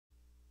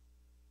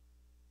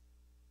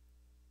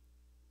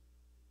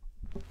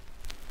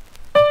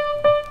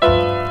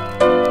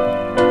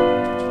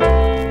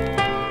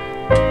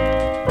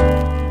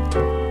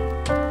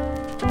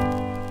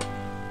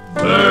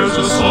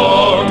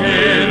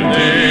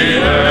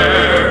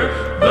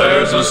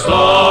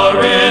star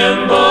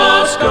in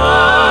the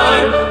sky,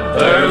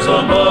 there's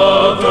a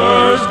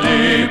mother's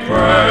deep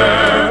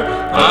prayer,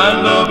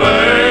 and a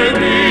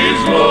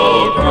baby's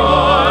low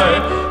cry,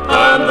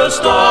 and the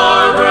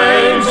star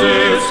rains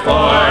its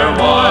fire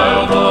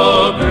while the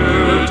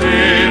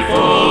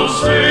beautiful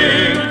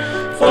sing.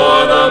 For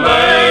the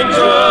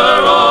manger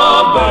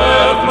of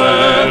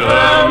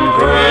Bethlehem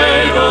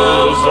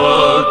cradles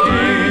a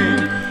king.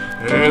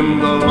 In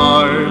the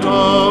light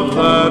of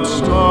that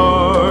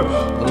star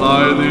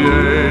lie the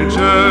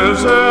ages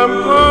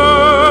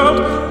empearled,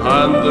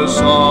 and the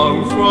song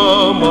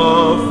from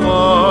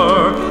afar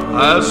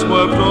has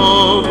swept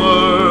over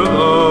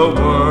the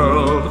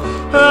world.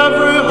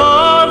 Every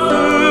heart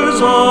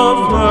fills of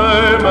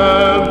flame,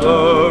 and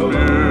the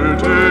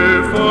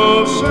beautiful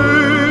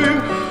sing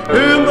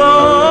in the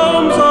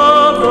homes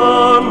of the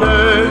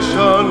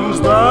nations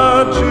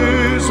that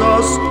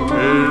Jesus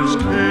is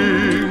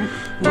King.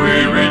 We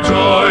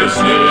rejoice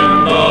in